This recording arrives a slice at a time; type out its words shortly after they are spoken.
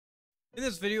In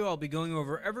this video, I'll be going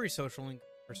over every social link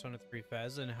Persona 3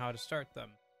 FES and how to start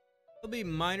them. There'll be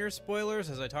minor spoilers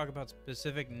as I talk about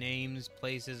specific names,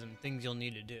 places, and things you'll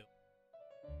need to do.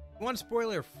 If you want a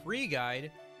spoiler-free guide,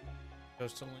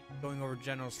 going over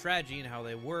general strategy and how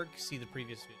they work, see the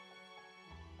previous video.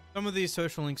 Some of these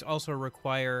social links also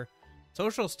require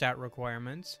social stat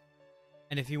requirements,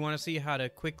 and if you want to see how to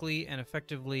quickly and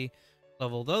effectively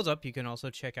level those up, you can also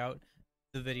check out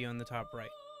the video in the top right.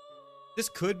 This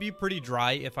could be pretty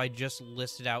dry if I just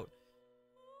listed out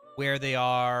where they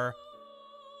are,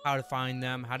 how to find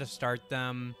them, how to start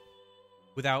them,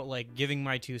 without like giving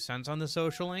my 2 cents on the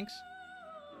social links,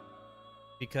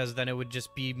 because then it would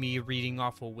just be me reading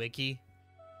off a wiki.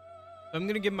 So I'm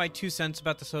going to give my 2 cents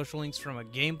about the social links from a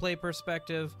gameplay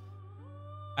perspective.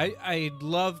 I'd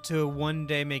love to one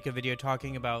day make a video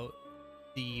talking about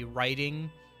the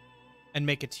writing and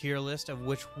make a tier list of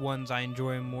which ones I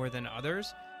enjoy more than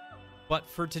others. But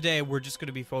for today, we're just going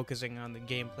to be focusing on the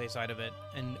gameplay side of it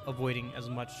and avoiding as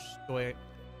much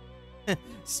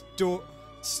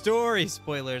story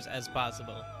spoilers as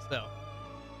possible. So,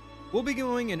 we'll be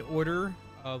going in order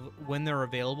of when they're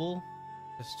available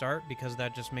to start, because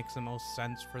that just makes the most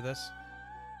sense for this.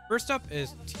 First up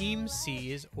is Team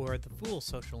C's, or the Fool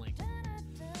social link.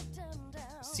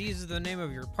 C's is the name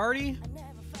of your party.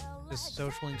 This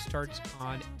social link starts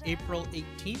on April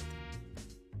 18th.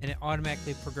 And it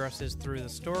automatically progresses through the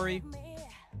story.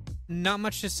 Not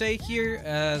much to say here,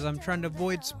 as I'm trying to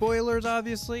avoid spoilers,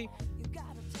 obviously.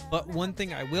 But one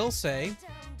thing I will say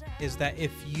is that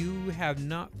if you have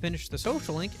not finished the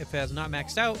social link, if it has not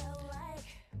maxed out,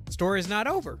 the story is not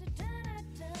over.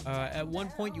 At one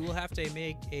point, you will have to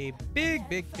make a big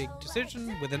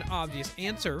decision with an obvious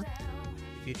answer.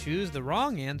 If you choose the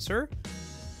wrong answer,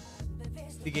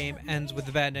 the game ends with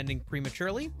the bad ending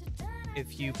prematurely.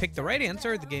 If you pick the right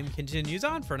answer, the game continues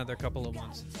on for another couple of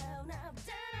months.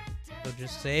 So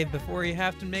just save before you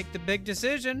have to make the big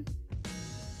decision.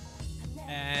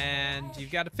 And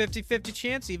you've got a 50-50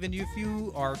 chance even if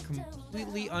you are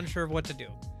completely unsure of what to do.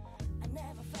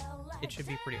 It should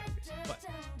be pretty obvious.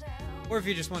 Or if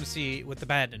you just want to see what the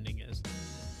bad ending is.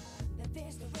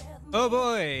 Oh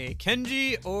boy,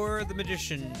 Kenji or the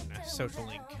Magician social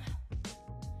link.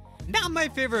 Not my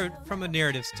favorite from a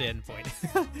narrative standpoint.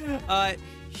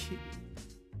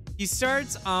 He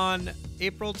starts on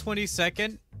April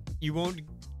 22nd.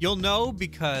 You'll know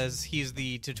because he's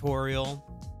the tutorial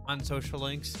on social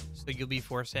links, so you'll be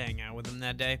forced to hang out with him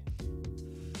that day.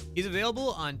 He's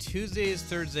available on Tuesdays,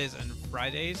 Thursdays, and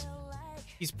Fridays.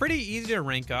 He's pretty easy to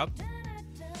rank up,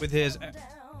 with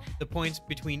the points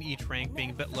between each rank being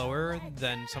a bit lower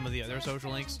than some of the other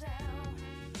social links.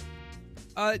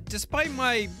 Despite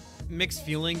my mixed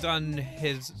feelings on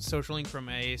his social link from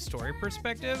a story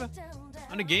perspective,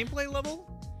 on a gameplay level,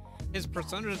 his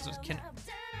personas can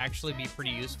actually be pretty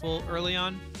useful early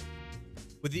on,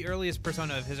 with the earliest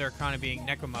persona of his Arcana being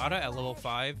Nekomata at level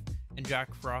 5 and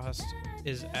Jack Frost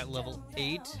is at level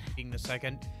 8, being the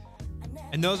second.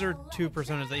 And those are 2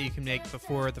 personas that you can make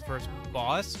before the first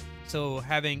boss, so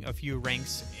having a few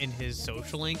ranks in his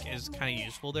social link is kind of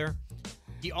useful there.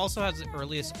 He also has the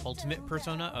earliest ultimate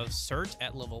persona of Cert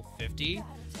at level 50,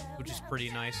 which is pretty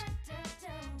nice.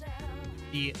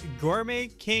 The Gourmet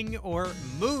King or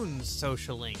Moon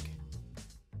social link.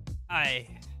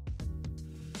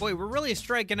 Boy, we're really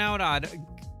striking out on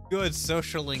good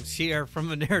social links here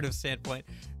from a narrative standpoint.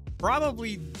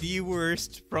 Probably the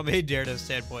worst from a narrative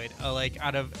standpoint, like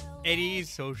out of any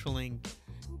social link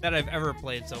that I've ever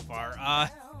played so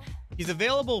far. He's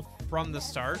available from the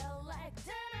start,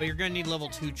 but you're going to need level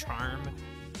 2 charm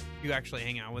if you actually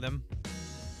hang out with him.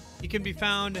 He can be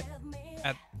found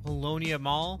at Polonia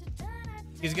Mall.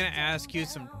 He's going to ask you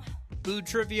some food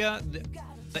trivia.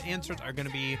 The answers are going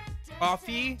to be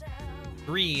coffee,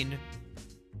 green,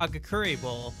 Hagakure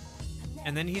bowl,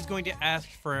 and then he's going to ask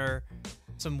for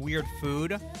some weird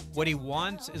food. What he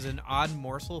wants is an odd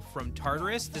morsel from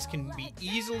Tartarus. This can be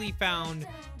easily found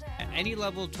at any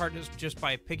level of Tartarus just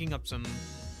by picking up some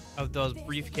of those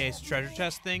briefcase treasure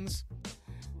chest things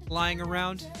lying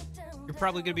around. You're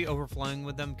probably going to be overflowing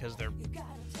with them because they're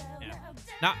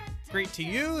not great to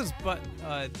use, but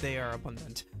they are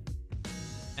abundant.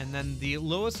 And then the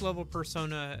lowest level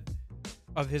persona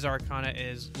of his Arcana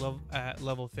is at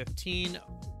level 15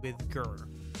 with Gur.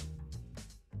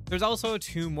 There's also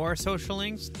 2 more social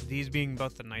links, these being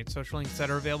both the night social links that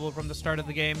are available from the start of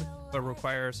the game, but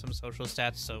require some social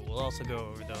stats, so we'll also go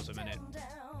over those in a minute.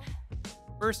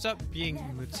 First up being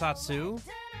Mutsasu,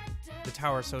 the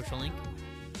tower social link.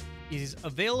 He's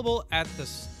available at the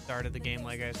start of the game,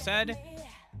 like I said,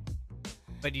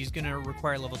 but he's going to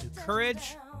require level 2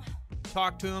 courage,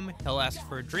 talk to him, he'll ask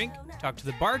for a drink. Talk to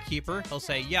the barkeeper, he'll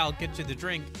say, yeah, I'll get you the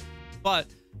drink, but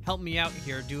help me out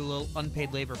here, do a little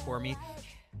unpaid labor for me.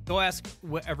 Go ask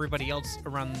what everybody else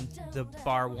around the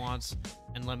bar wants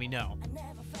and let me know.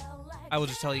 I will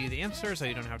just tell you the answer so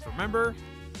you don't have to remember.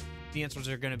 The answers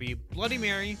are going to be Bloody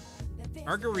Mary,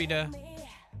 Margarita,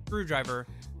 Screwdriver,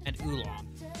 and Oolong.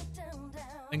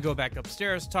 Then go back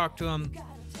upstairs, talk to him,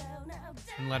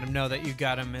 and let him know that you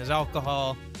got him his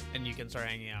alcohol, and you can start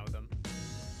hanging out with him.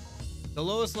 The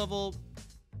lowest level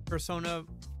persona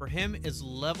for him is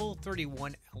level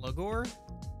 31 Eligor.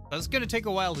 That's going to take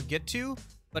a while to get to,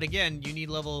 but again, you need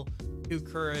level 2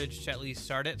 courage to at least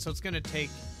start it, so it's going to take...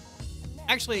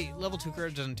 Actually, level 2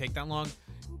 courage doesn't take that long,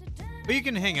 but you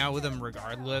can hang out with him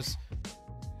regardless.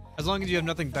 As long as you have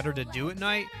nothing better to do at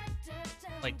night,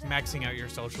 like maxing out your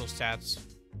social stats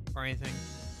or anything.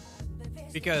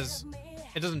 Because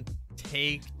it doesn't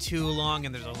take too long,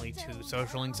 and there's only 2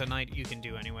 social links a night you can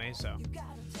do anyway, so.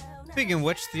 Speaking of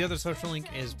which, the other social link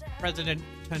is President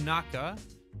Tanaka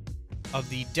of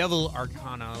the Devil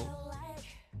Arcana.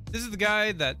 This is the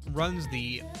guy that runs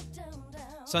the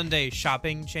Sunday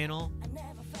shopping channel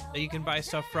that you can buy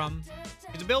stuff from.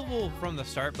 It's available from the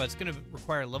start, but it's going to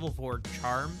require level 4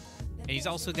 charm. And he's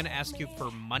also going to ask you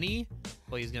for money.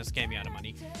 Well, he's going to scam you out of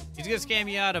money. He's going to scam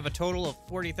you out of a total of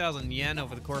 40,000 yen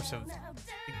over the course of, I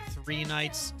think, 3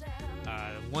 nights.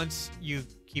 Once you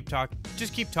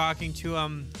just keep talking to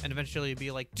him, and eventually you'll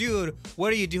be like, dude,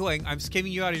 what are you doing? I'm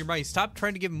scamming you out of your money. Stop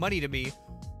trying to give money to me.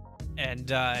 And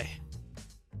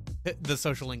the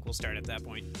social link will start at that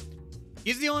point.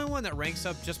 He's the only one that ranks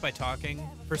up just by talking.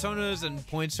 Personas and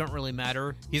points don't really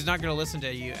matter. He's not going to listen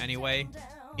to you anyway.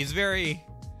 He's very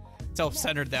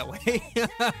self-centered that way.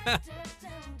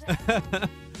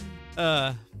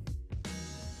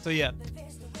 So yeah.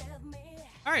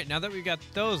 All right, now that we've got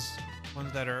those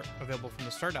ones that are available from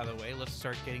the start out of the way, let's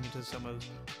start getting into some of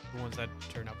the ones that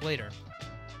turn up later.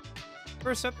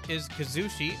 First up is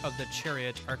Kazushi of the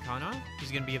Chariot Arcana.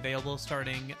 He's going to be available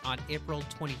starting on April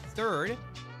 23rd.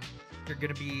 You're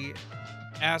going to be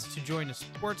asked to join a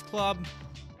sports club.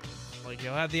 Like,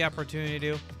 you'll have the opportunity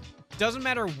to. Doesn't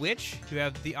matter which. You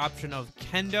have the option of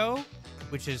kendo,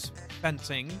 which is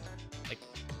fencing, like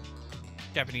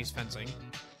Japanese fencing.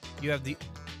 You have the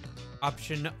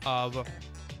option of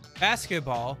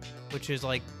basketball, which is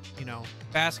like,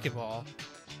 basketball.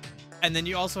 And then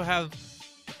you also have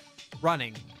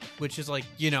running, which is like,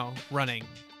 running.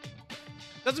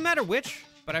 Doesn't matter which,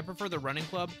 but I prefer the running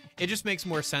club. It just makes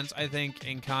more sense, I think,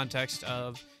 in context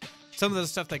of some of the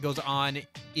stuff that goes on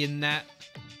in that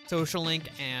social link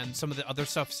and some of the other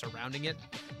stuff surrounding it.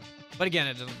 But again,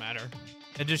 it doesn't matter.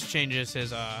 It just changes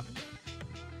his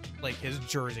his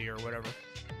jersey or whatever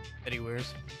that he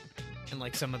wears, and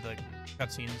like some of the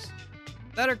cutscenes.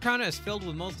 That Arcana is filled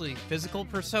with mostly physical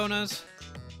personas,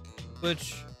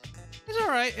 which is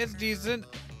alright. It's decent.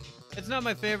 It's not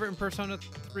my favorite in Persona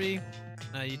 3.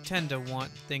 You tend to want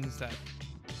things that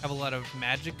have a lot of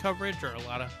magic coverage or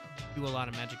do a lot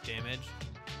of magic damage,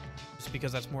 just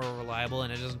because that's more reliable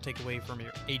and it doesn't take away from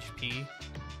your HP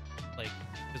like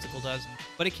physical does.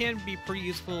 But it can be pretty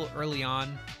useful early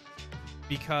on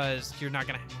because you're not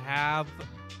going to have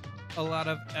a lot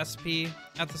of SP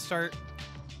at the start,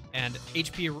 and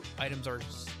HP items are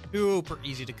super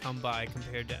easy to come by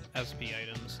compared to SP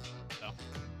items. So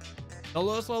the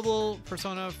lowest level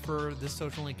persona for this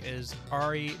social link is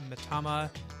Ari Mitama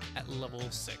at level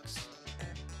 6.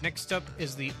 Next up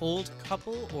is the Old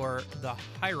Couple, or the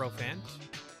Hierophant.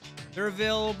 They're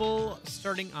available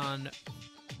starting on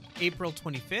April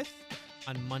 25th,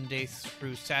 on Monday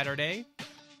through Saturday.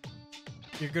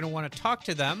 You're going to want to talk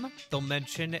to them. They'll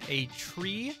mention a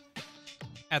tree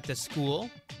at the school.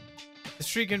 This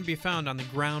tree can be found on the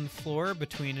ground floor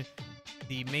between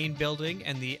the main building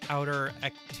and the outer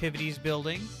activities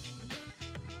building,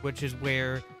 which is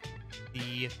where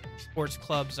the sports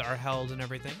clubs are held and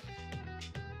everything.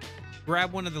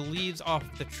 Grab one of the leaves off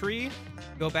the tree,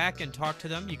 go back and talk to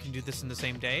them. You can do this in the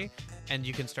same day, and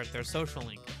you can start their social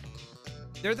link.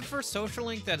 They're the first social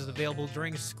link that is available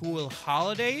during school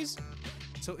holidays,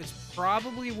 so it's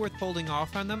probably worth holding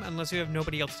off on them unless you have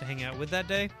nobody else to hang out with that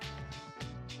day.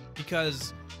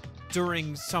 Because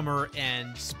during summer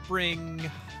and spring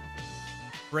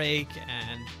break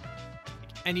and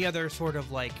any other sort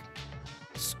of like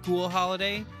school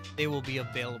holiday, they will be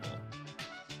available.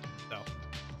 So,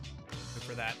 look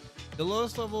for that. The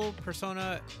lowest level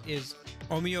persona is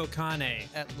Omiyokane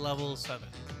at level 7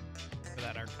 for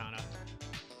that Arcana.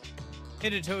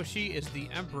 Hidetoshi is the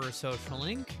Emperor social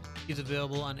link. He's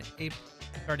available on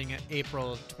starting at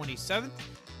April 27th.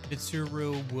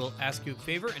 Mitsuru will ask you a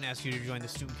favor and ask you to join the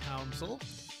student council.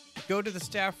 Go to the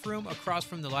staff room across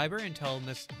from the library and tell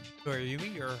Miss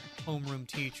Toriyumi, your homeroom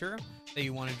teacher, that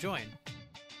you want to join.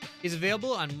 He's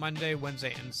available on Monday,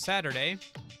 Wednesday, and Saturday.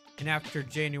 And after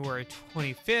January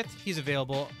 25th, he's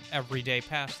available every day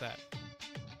past that.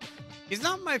 He's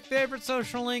not my favorite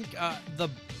social link. The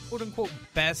quote-unquote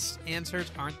best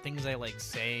answers aren't things I like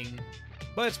saying,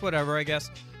 but it's whatever, I guess.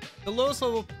 The lowest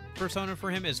level persona for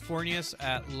him is Fornius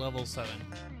at level 7.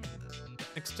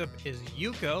 Next up is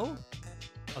Yuko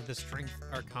of the Strength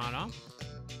Arcana.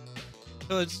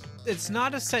 So it's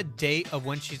not a set date of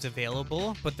when she's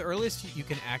available, but the earliest you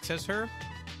can access her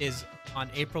is on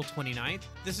April 29th.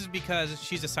 This is because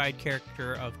she's a side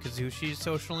character of Kazushi's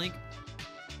social link.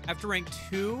 After rank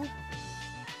 2,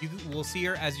 you will see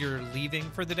her as you're leaving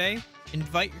for the day.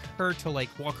 Invite her to like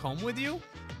walk home with you.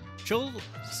 She'll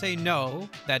say no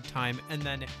that time, and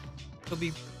then she'll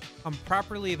become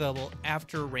properly available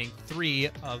after rank 3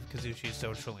 of Kazushi's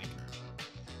social link.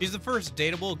 She's the first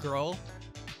dateable girl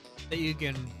that you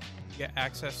can get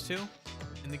access to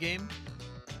in the game.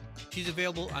 She's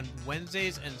available on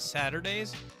Wednesdays and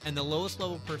Saturdays, and the lowest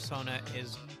level persona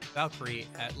is Valkyrie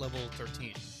at level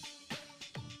 13.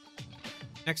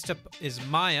 Next up is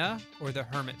Maya, or the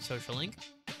Hermit social link.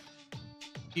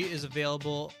 She is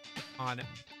available on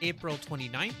April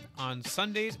 29th on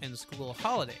Sundays and school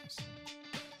holidays.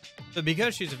 So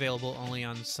because she's available only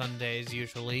on Sundays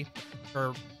usually,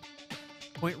 her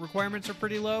point requirements are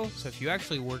pretty low. So if you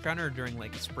actually work on her during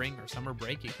like spring or summer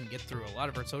break, you can get through a lot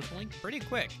of her social link pretty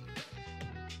quick.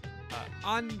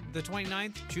 On the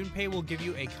 29th, Junpei will give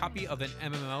you a copy of an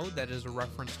MMO that is a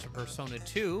reference to Persona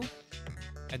 2.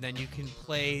 And then you can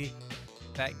play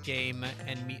that game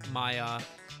and meet Maya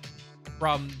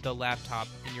from the laptop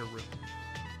in your room.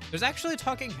 There's actually a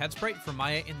talking head sprite for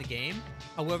Maya in the game.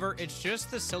 However, it's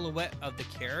just the silhouette of the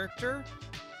character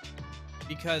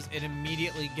because it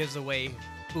immediately gives away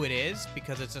who it is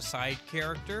because it's a side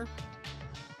character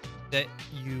that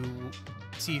you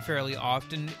see fairly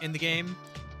often in the game.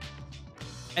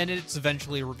 And it's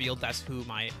eventually revealed that's who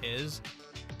Maya is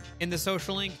in the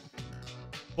social link.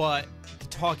 But the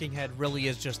talking head really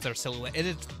is just their silhouette, and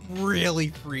it's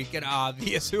really freaking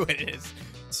obvious who it is.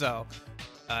 So,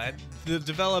 the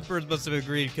developers must have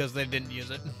agreed because they didn't use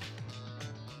it.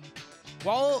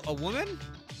 While a woman,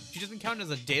 she doesn't count as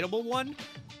a dateable one.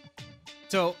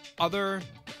 So, other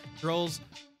girls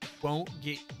won't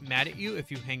get mad at you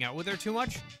if you hang out with her too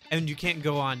much, and you can't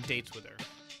go on dates with her.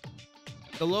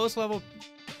 The lowest level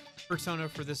persona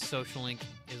for this social link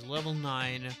is level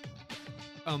 9.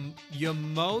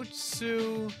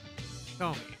 Yamotsu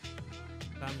Tomi.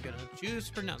 I'm gonna choose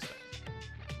to pronounce that.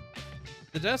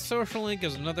 The Death social link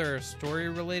is another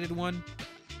story-related one,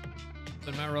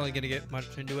 so I'm not really gonna get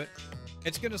much into it.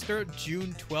 It's gonna start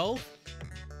June 12th.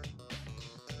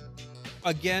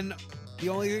 Again, the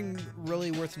only thing really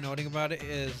worth noting about it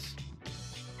is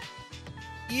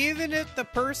even if the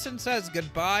person says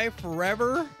goodbye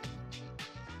forever,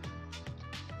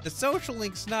 the social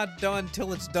link's not done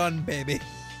till it's done, baby.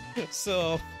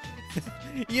 So,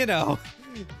 you know,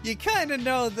 you kind of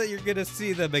know that you're going to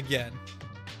see them again.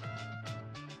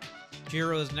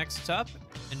 Chihiro is next up,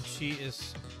 and she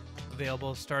is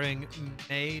available starting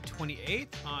May 28th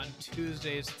on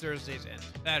Tuesdays, Thursdays, and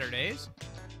Saturdays.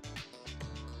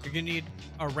 You're going to need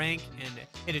a rank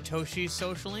in Hidetoshi's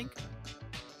social link,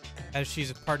 as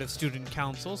she's a part of student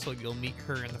council, so you'll meet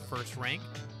her in the first rank.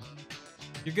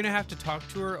 You're going to have to talk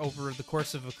to her over the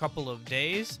course of a couple of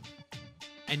days,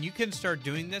 and you can start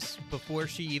doing this before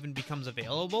she even becomes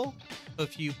available. So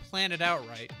if you plan it out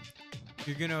right,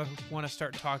 you're going to want to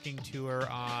start talking to her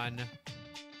on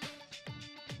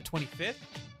the 25th,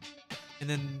 and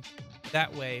then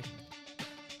that way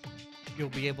you'll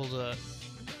be able to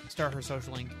start her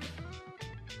social link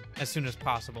as soon as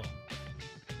possible.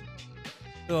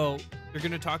 So you're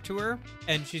going to talk to her,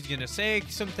 and she's going to say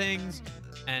some things,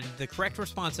 and the correct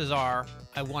responses are,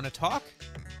 I want to talk,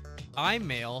 I'm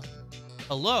male,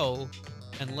 hello,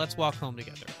 and let's walk home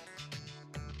together.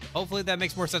 Hopefully that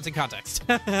makes more sense in context.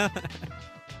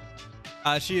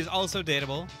 She is also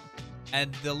dateable,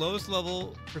 and the lowest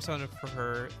level persona for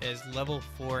her is level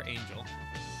 4 Angel.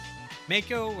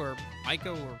 Maiko, or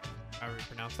however you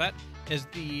pronounce that, is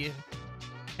the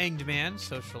Hanged Man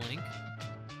social link.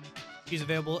 She's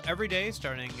available every day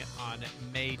starting on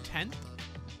May 10th.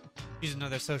 She's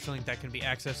another social link that can be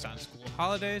accessed on school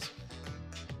holidays.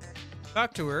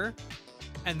 Talk to her,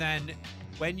 and then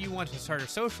when you want to start her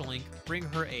social link, bring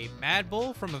her a Mad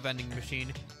Bull from a vending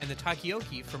machine and the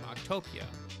Takoyaki from Octopia.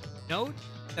 Note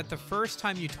that the first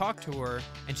time you talk to her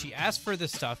and she asks for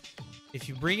this stuff, if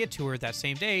you bring it to her that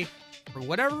same day, for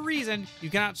whatever reason,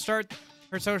 you cannot start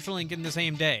her social link in the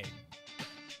same day.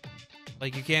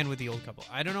 like you can with the old couple.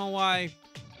 I don't know why,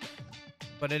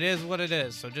 but it is what it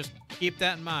is. So just keep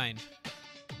that in mind.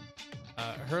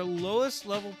 Her lowest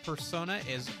level persona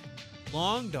is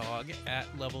Long Dog at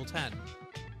level 10.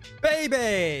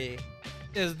 Bebe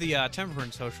is the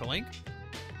Temperance social link.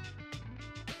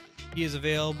 He is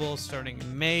available starting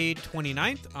May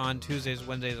 29th on Tuesdays,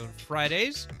 Wednesdays, and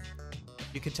Fridays.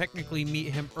 You can technically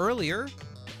meet him earlier,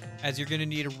 as you're going to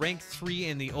need a rank 3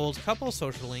 in the old couple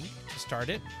social link to start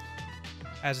it,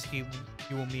 as you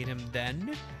will meet him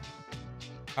then.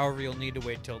 However, you'll need to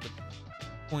wait till the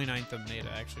 29th of May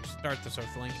to actually start the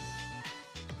social link.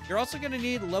 You're also going to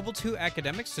need level 2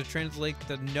 academics to translate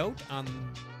the note on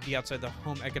the outside the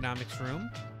home economics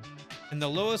room. And the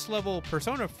lowest level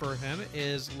persona for him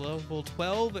is level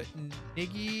 12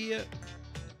 Nigi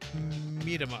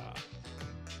Midama.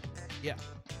 Yeah.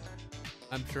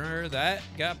 I'm sure that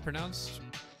got pronounced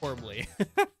horribly.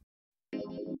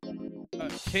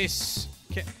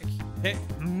 Keisuke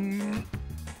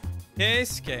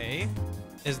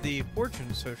is the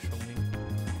Fortune social link.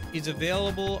 He's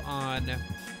available on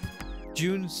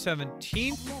June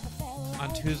 17th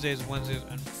on Tuesdays, Wednesdays,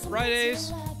 and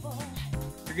Fridays.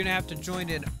 You're going to have to join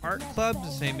an art club,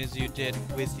 the same as you did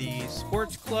with the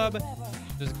sports club.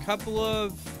 There's a couple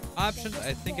of options.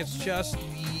 I think it's just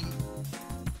the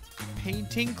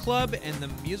painting club and the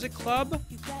music club.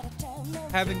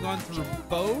 Having gone through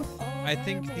both, I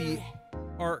think the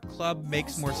art club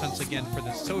makes more sense again for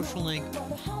the social link.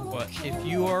 But if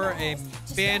you are a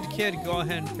band kid, go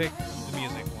ahead and pick the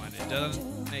music one. It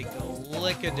doesn't make a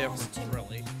lick of difference,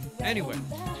 really. Anyway,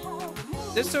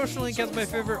 this social link has my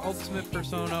favorite ultimate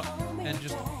persona and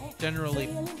just generally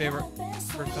favorite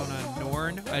persona,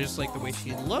 Norn. I just like the way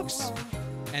she looks,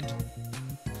 and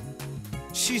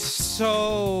she's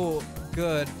so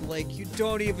good. Like, you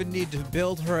don't even need to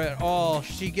build her at all.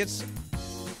 She gets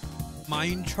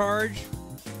Mind Charge,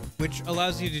 which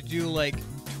allows you to do like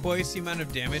twice the amount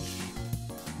of damage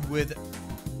with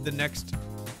the next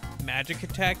magic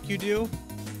attack you do.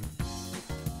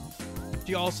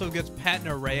 She also gets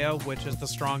Patinarea, which is the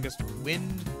strongest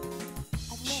wind.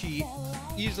 She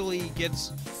easily gets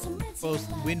both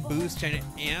wind boost and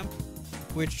amp,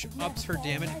 which ups her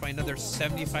damage by another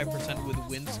 75% with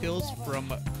wind skills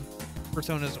from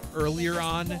personas earlier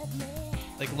on,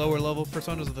 like lower level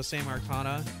personas of the same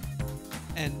arcana.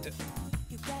 And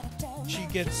she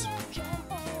gets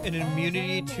an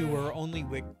immunity to her only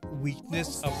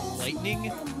weakness of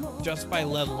lightning just by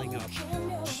leveling up.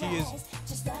 She is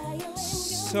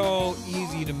so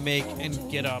easy to make and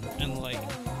get up, and like,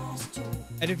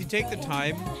 and if you take the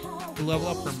time to level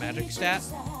up her magic stat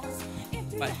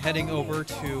by heading over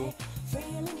to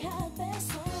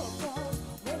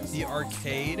the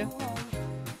arcade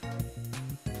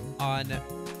on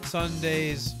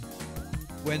Sundays,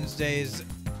 Wednesdays,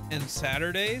 and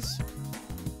Saturdays,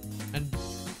 and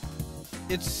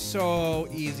it's so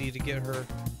easy to get her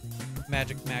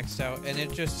magic maxed out, and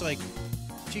it just like,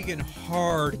 she can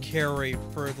hard carry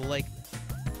for the like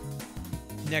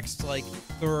next like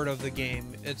third of the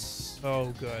game. It's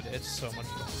so good. It's so much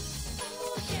fun.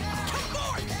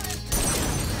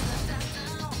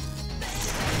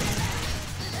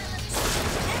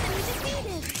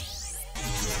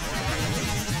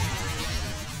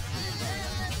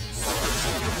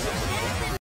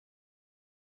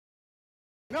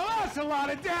 Now that's a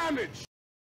lot of damage.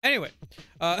 Anyway,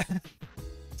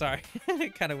 sorry,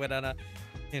 it kind of went on a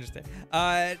tangent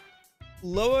there.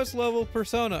 Lowest level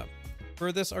persona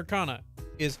for this arcana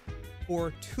is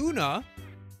Fortuna,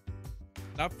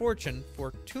 not Fortune,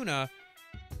 Fortuna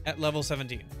at level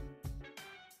 17.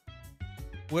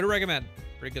 Would recommend.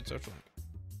 Pretty good social link.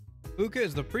 Fuuka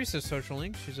is the Priestess social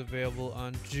link. She's available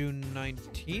on June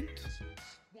 19th.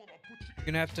 You're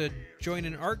gonna have to join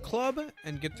an art club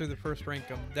and get through the first rank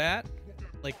of that,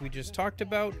 like we just talked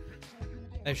about,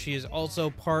 as she is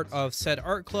also part of said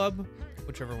art club,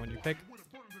 whichever one you pick.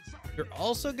 You're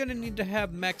also gonna need to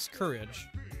have max courage,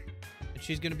 and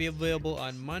she's gonna be available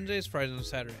on Mondays, Fridays, and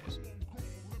Saturdays.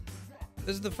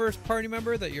 This is the first party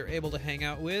member that you're able to hang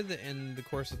out with in the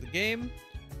course of the game.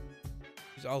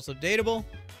 She's also dateable.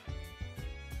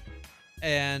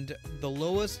 And the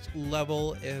lowest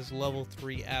level is level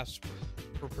 3 Asper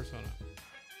for persona.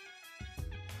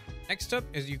 Next up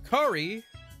is Yukari,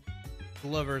 the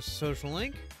lover's social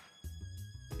link.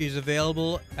 She's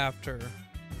available after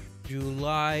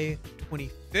July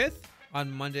 25th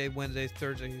on Monday, Wednesdays,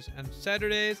 Thursdays, and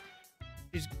Saturdays.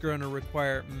 She's going to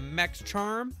require max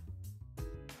charm.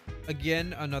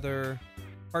 Again, another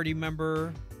party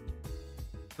member,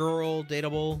 girl,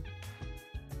 dateable.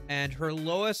 And her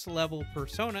lowest level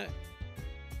persona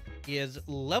is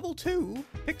level 2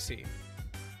 Pixie.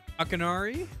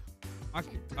 Akinari.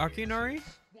 Akinari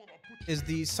is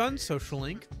the Sun social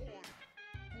link.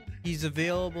 He's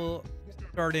available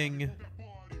starting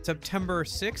September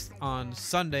 6th on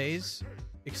Sundays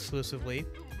exclusively.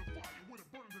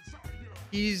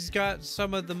 He's got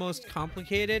some of the most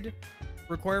complicated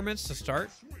requirements to start.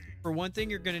 For one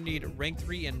thing, you're going to need rank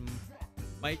 3 and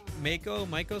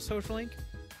Maiko social link,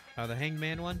 the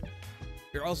hangman one.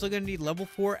 You're also going to need level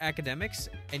 4 academics,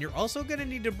 and you're also going to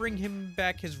need to bring him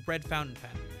back his red fountain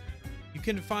pen. You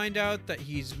can find out that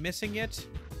he's missing it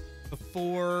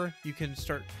before you can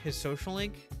start his social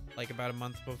link, like about a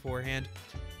month beforehand.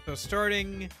 So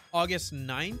starting August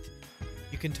 9th,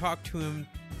 you can talk to him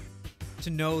to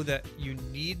know that you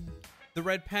need the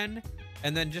red pen,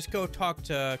 and then just go talk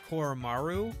to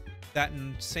Koromaru that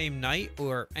same night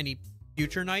or any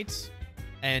future nights,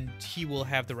 and he will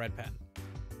have the red pen.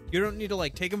 You don't need to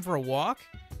like take him for a walk.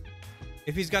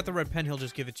 If he's got the red pen, he'll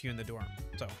just give it to you in the dorm.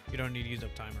 So you don't need to use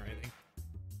up time or anything.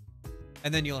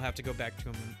 And then you'll have to go back to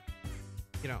him,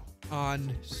 you know,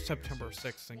 on September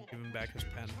 6th and give him back his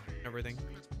pen and everything.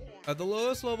 The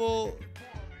lowest level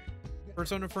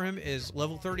persona for him is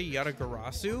level 30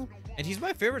 Yatagarasu, and he's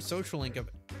my favorite social link of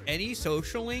any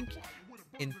social link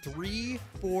in 3,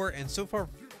 4, and so far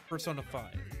Persona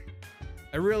 5.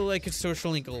 I really like his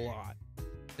social link a lot.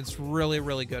 It's really,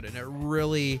 really good, and it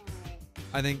really,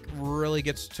 I think, really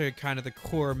gets to kind of the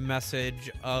core message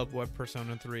of what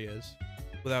Persona 3 is,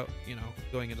 without, you know,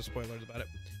 going into spoilers about it.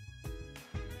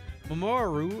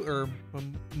 Mamoru,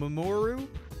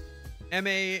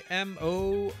 M-A-M-O-R-U,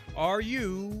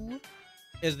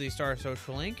 is the Star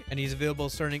Social Link, and he's available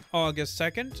starting August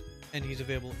 2nd, and he's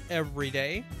available every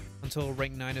day until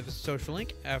rank 9 of his Social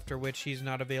Link, after which he's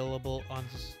not available on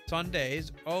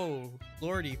Sundays. Oh,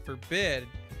 lordy forbid.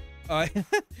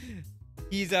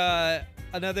 He's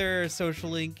another Social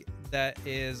Link that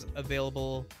is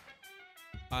available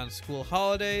on school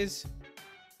holidays.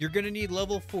 You're going to need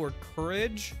level 4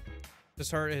 Courage to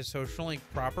start his Social Link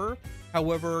proper.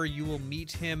 However, you will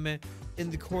meet him in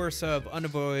the course of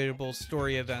unavoidable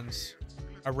story events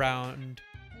around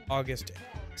August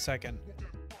 2nd.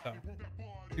 So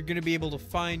you're going to be able to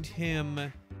find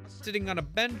him sitting on a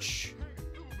bench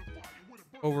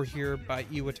over here by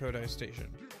Iwatodai Station.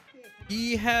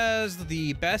 He has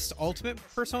the best ultimate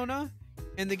persona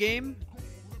in the game,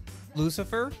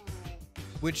 Lucifer,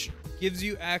 which gives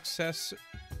you access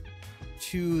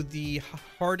to the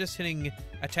hardest hitting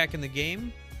attack in the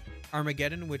game,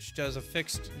 Armageddon, which does a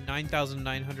fixed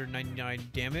 9,999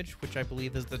 damage, which I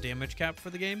believe is the damage cap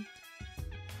for the game.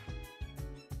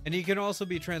 And he can also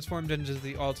be transformed into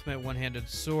the ultimate one-handed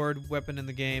sword weapon in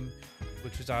the game,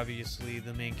 which is obviously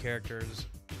the main character's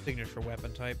signature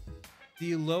weapon type.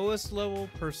 The lowest level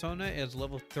persona is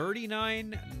level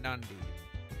 39 Nandi.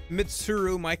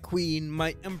 Mitsuru, my queen,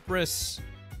 my Empress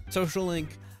social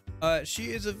link.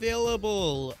 She is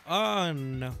available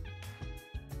on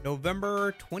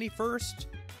November 21st,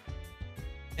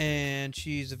 and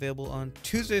she's available on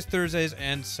Tuesdays, Thursdays,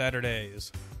 and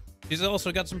Saturdays. She's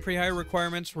also got some pretty high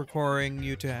requirements requiring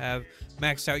you to have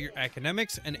maxed out your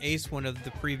academics and ace one of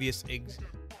the previous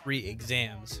 3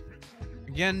 exams.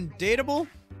 Again, dateable.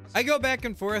 I go back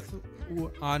and forth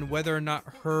on whether or not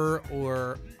her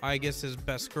or Aigis is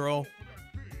best girl.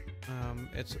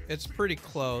 It's pretty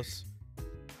close.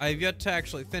 I've yet to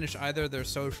actually finish either of their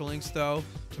social links, though,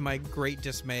 to my great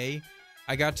dismay.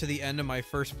 I got to the end of my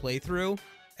first playthrough,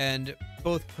 and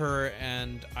both her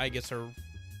and Aigis are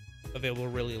available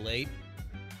really late,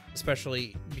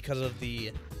 especially because of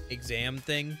the exam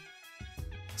thing.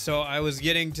 So I was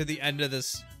getting to the end of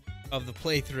the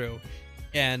playthrough,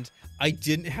 and I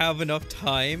didn't have enough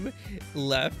time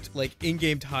left, like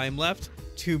in-game time left,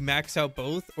 to max out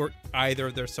both or either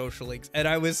of their social links, and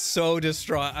I was so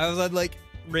distraught. I was on like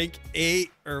rank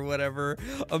 8 or whatever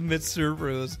of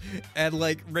Mitsuru's and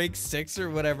like rank 6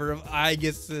 or whatever of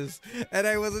Aigis's, and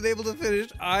I wasn't able to finish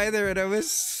either, and I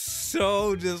was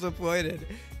so disappointed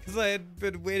because I had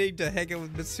been waiting to hang out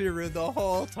with Mitsuru the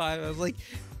whole time. I was like,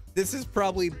 this is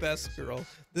probably best girl.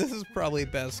 This is probably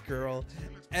best girl.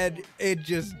 And it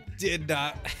just did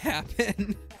not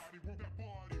happen.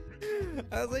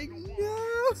 I was like,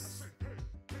 no.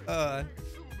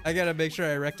 I gotta make sure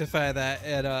I rectify that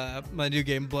at my New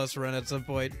Game Plus run at some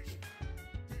point.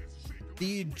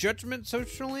 The Judgement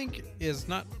social link is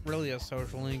not really a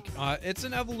social link. It's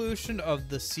an evolution of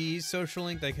the C's social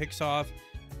link that kicks off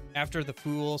after the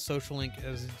Fool social link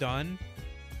is done.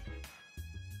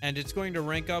 And it's going to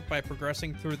rank up by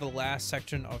progressing through the last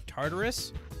section of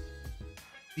Tartarus.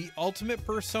 The ultimate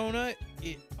persona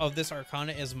of this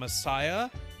Arcana is Messiah,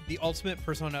 the ultimate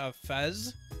persona of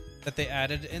FES that they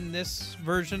added in this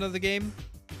version of the game.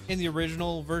 In the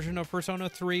original version of Persona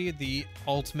 3, the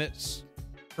ultimate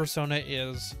persona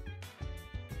is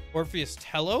Orpheus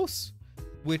Telos,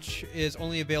 which is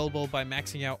only available by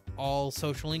maxing out all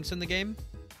social links in the game.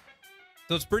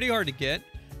 So it's pretty hard to get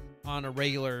on a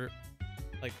regular,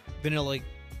 like, vanilla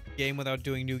game without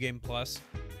doing New Game Plus.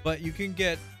 But you can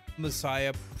get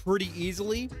Messiah pretty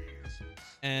easily,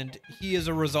 and he is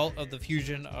a result of the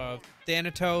fusion of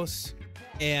Thanatos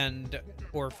and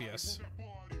Orpheus.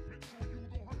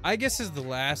 Aigis is the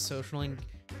last social link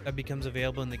that becomes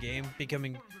available in the game,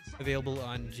 becoming available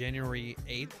on January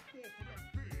 8th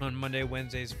on Monday,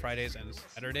 Wednesdays, Fridays, and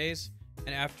Saturdays.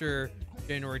 And after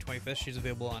January 25th, she's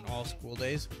available on all school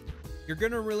days. You're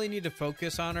going to really need to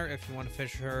focus on her if you want to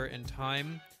fish her in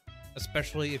time,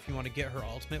 especially if you want to get her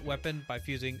ultimate weapon by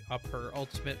fusing up her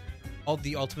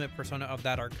the ultimate persona of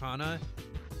that arcana,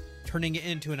 turning it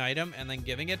into an item, and then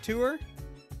giving it to her.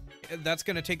 That's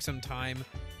going to take some time,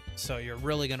 so you're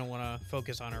really going to want to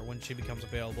focus on her when she becomes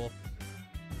available.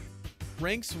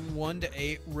 Ranks 1 to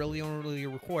 8 really only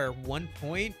require 1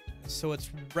 point, so it's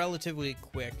relatively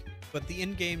quick, but the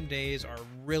in-game days are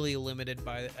really limited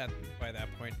by that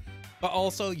point. But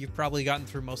also, you've probably gotten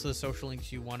through most of the social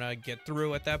links you want to get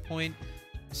through at that point,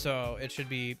 so it should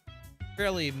be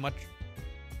fairly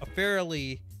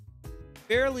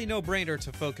no-brainer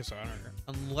to focus on her,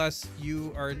 unless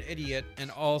you are an idiot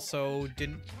and also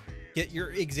didn't get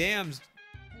your exams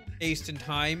aced in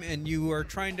time, and you are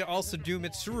trying to also do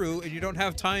Mitsuru, and you don't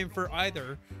have time for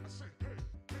either.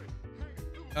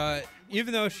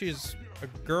 Even though she's a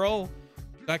girl,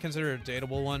 I consider it a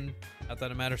dateable one. Not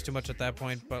that it matters too much at that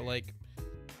point, but like,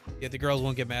 yeah, the girls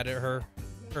won't get mad at her,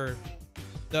 or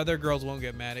the other girls won't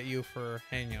get mad at you for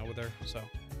hanging out with her, so.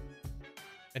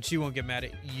 And she won't get mad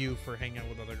at you for hanging out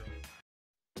with other girls.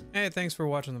 Hey, thanks for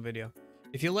watching the video.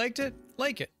 If you liked it,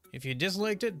 like it. If you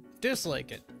disliked it,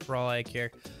 dislike it, for all I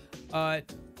care.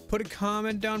 Put a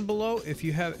comment down below if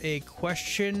you have a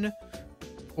question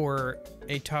or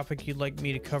a topic you'd like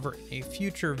me to cover in a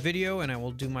future video, and I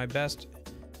will do my best.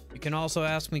 You can also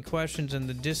ask me questions in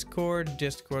the Discord.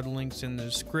 Discord links in the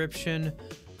description.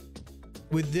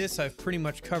 With this, I've pretty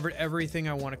much covered everything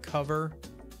I want to cover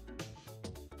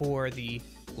for the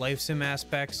life sim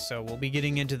aspects, so we'll be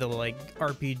getting into the like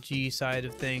RPG side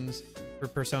of things for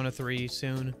Persona 3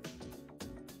 soon.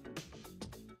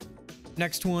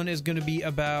 Next one is going to be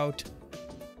about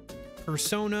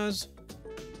personas,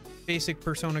 basic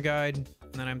persona guide,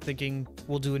 and then I'm thinking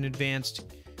we'll do an advanced,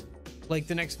 like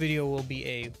the next video will be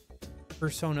a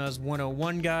Personas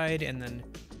 101 guide, and then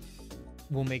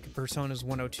we'll make a Personas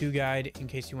 102 guide in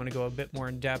case you want to go a bit more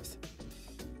in depth,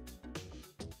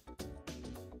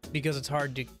 because it's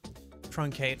hard to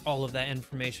truncate all of that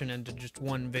information into just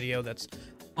one video that's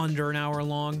under an hour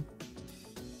long.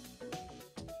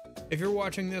 If you're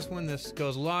watching this when this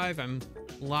goes live, I'm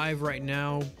live right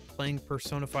now playing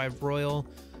Persona 5 Royal.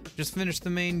 Just finished the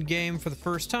main game for the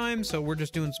first time, so we're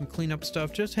just doing some cleanup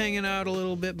stuff, just hanging out a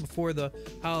little bit before the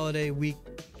holiday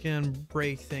weekend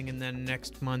break thing, and then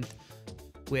next month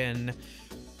when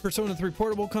Persona 3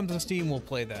 Portable comes to Steam, we'll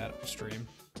play that on stream.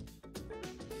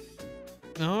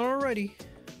 Alrighty.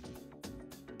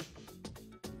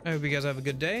 I hope you guys have a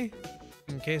good day.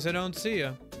 In case I don't see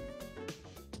ya,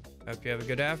 hope you have a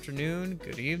good afternoon,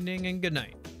 good evening, and good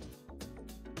night.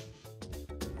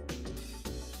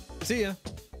 See ya.